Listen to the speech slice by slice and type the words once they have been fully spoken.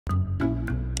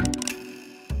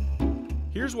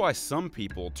Here's why some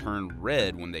people turn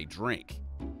red when they drink.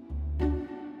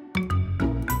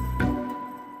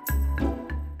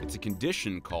 It's a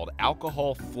condition called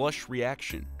alcohol flush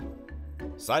reaction.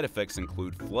 Side effects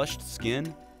include flushed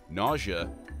skin,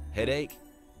 nausea, headache,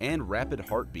 and rapid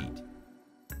heartbeat.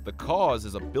 The cause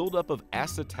is a buildup of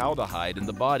acetaldehyde in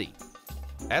the body.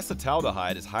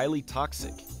 Acetaldehyde is highly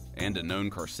toxic and a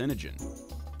known carcinogen.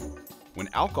 When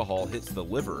alcohol hits the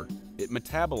liver, it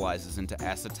metabolizes into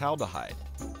acetaldehyde.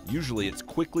 Usually it's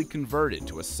quickly converted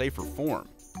to a safer form,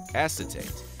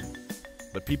 acetate.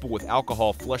 But people with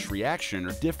alcohol flush reaction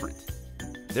are different.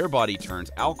 Their body turns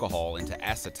alcohol into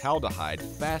acetaldehyde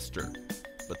faster,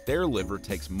 but their liver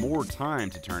takes more time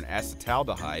to turn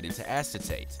acetaldehyde into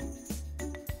acetate.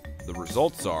 The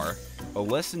results are a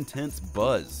less intense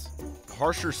buzz,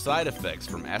 harsher side effects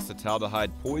from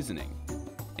acetaldehyde poisoning,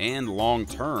 and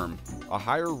long-term, a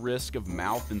higher risk of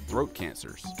mouth and throat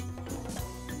cancers.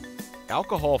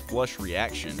 Alcohol flush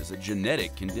reaction is a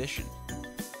genetic condition.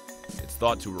 It's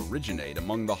thought to originate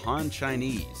among the Han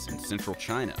Chinese in central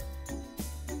China.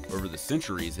 Over the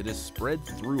centuries, it has spread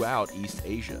throughout East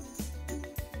Asia.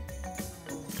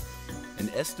 An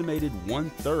estimated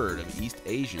 1/3 of East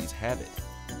Asians have it.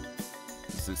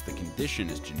 Since the condition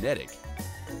is genetic,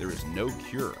 there is no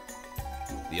cure.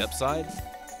 The upside?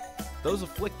 Those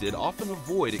afflicted often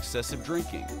avoid excessive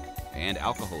drinking and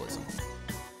alcoholism.